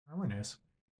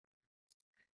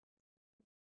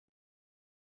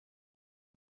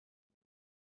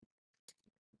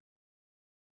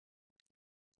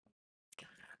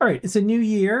All right, it's a new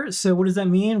year. So what does that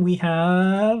mean? We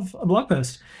have a blog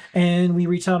post and we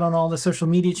reach out on all the social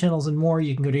media channels and more.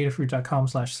 You can go to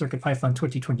adafruit.com/CircuitPython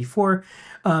 2024.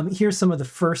 Here's some of the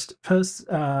first posts.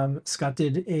 Scott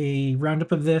did a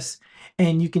roundup of this,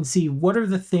 and you can see what are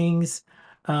the things,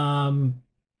 what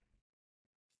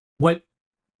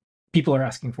people are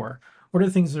asking for. What are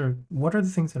the things and what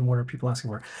are people asking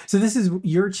for? So this is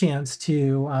your chance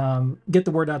to get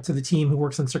the word out to the team who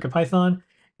works on CircuitPython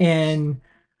and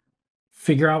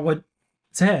figure out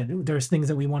what's ahead. There's things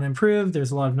that we want to improve.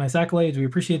 There's a lot of nice accolades. We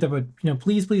appreciate that, but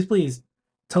please, please, please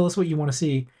tell us what you want to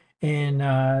see in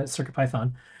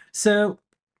CircuitPython. So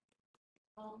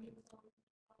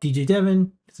DJ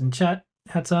Devin is in chat,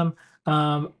 had some.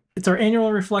 It's our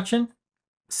annual reflection.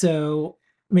 So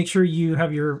make sure you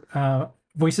have your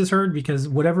voices heard, because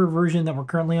whatever version that we're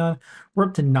currently on, we're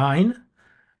up to 9.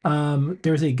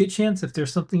 There's a good chance if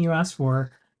there's something you ask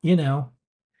for,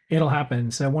 it'll happen.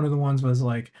 So one of the ones was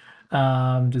like,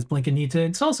 does Blinken need to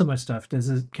install so much stuff?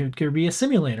 Could there be a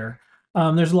simulator?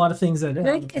 There's a lot of things that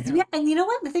Yeah, and you know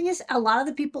what? The thing is, a lot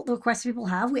of the requests people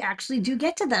have, we actually do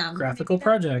get to them. graphical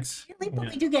projects. But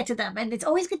we do get to them, and it's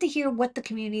always good to hear what the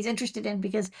community is interested in,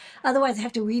 because otherwise I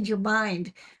have to read your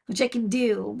mind, which I can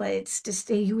do, but it's just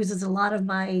it uses a lot of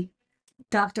my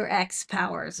Dr. X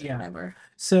powers or whatever.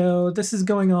 So this is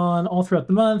going on all throughout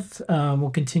the month. We'll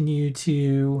continue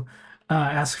to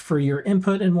ask for your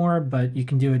input and more, but you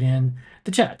can do it in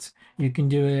the chats. You can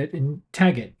do it and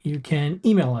tag it. You can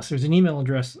email us. There's an email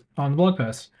address on the blog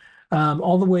post.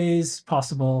 All the ways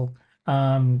possible.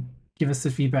 Give us the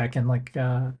feedback, and like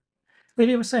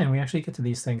Lydia was saying, we actually get to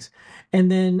these things. And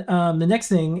then the next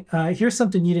thing, here's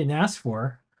something you didn't ask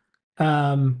for.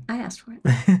 I asked for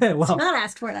it. Well, not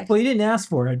asked for it. Actually. Well, you didn't ask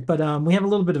for it, but we have a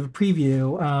little bit of a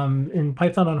preview in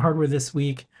Python on Hardware this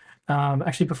week.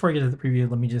 Actually, before I get to the preview,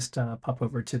 let me just pop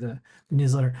over to the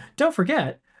newsletter. Don't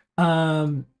forget,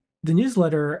 the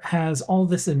newsletter has all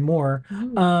this and more.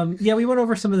 Yeah, we went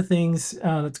over some of the things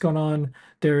that's going on.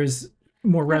 There's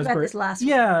more Raspberry.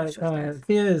 Thea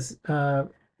is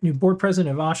new board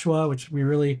president of OSHWA, which we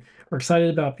really are excited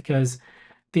about, because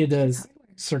Thea does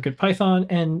CircuitPython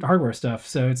and hardware stuff.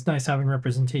 So it's nice having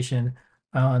representation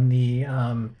on the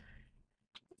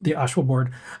OSHWA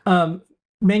board.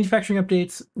 Manufacturing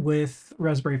updates with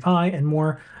Raspberry Pi and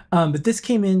more. But this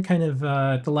came in kind of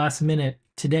at the last minute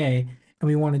today, and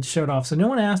we wanted to show it off. So no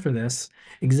one asked for this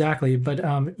exactly, but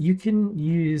you can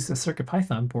use a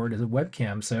CircuitPython board as a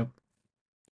webcam. So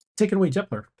take it away,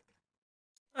 Jepler.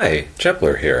 Hi,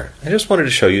 Jepler here. I just wanted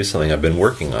to show you something I've been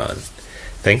working on.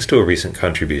 Thanks to a recent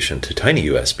contribution to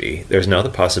TinyUSB, there's now the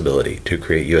possibility to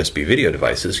create USB video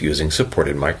devices using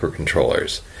supported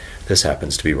microcontrollers. This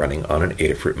happens to be running on an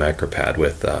Adafruit MacroPad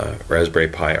with Raspberry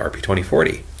Pi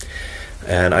RP2040.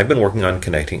 And I've been working on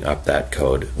connecting up that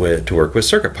code to work with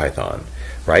CircuitPython.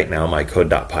 Right now my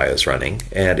code.py is running,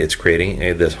 and it's creating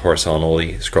this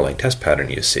horizontally scrolling test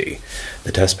pattern you see.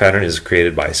 The test pattern is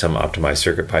created by some optimized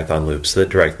CircuitPython loops that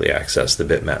directly access the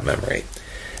bitmap memory.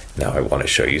 Now I want to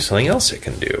show you something else it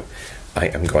can do. I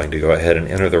am going to go ahead and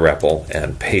enter the REPL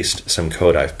and paste some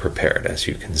code I've prepared. As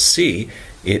you can see,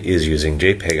 it is using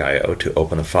JPEG.io to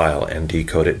open a file and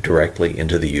decode it directly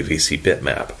into the UVC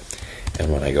bitmap.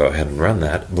 And when I go ahead and run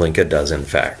that, Blinka does in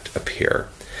fact appear.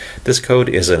 This code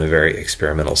is in a very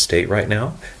experimental state right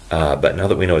now, but now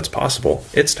that we know it's possible,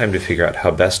 it's time to figure out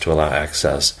how best to allow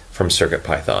access from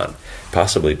CircuitPython,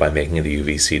 possibly by making the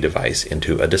UVC device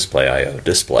into a display.io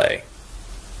display.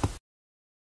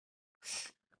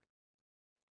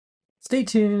 Stay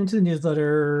tuned to the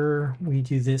newsletter. We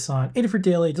do this on Adafruit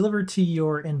Daily, delivered to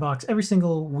your inbox every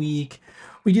single week.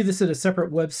 We do this at a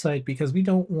separate website because we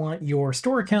don't want your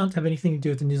store account to have anything to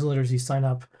do with the newsletters you sign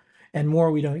up and more.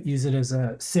 We don't use it as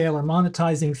a sale or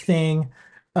monetizing thing.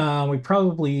 We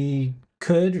probably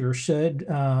could or should,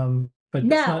 but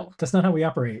that's not how we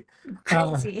operate.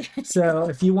 Crazy. So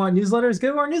if you want newsletters,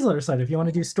 go to our newsletter site. If you want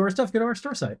to do store stuff, go to our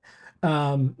store site.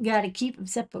 You got to keep them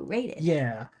separated.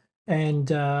 Yeah. And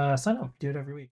sign up. Do it every week.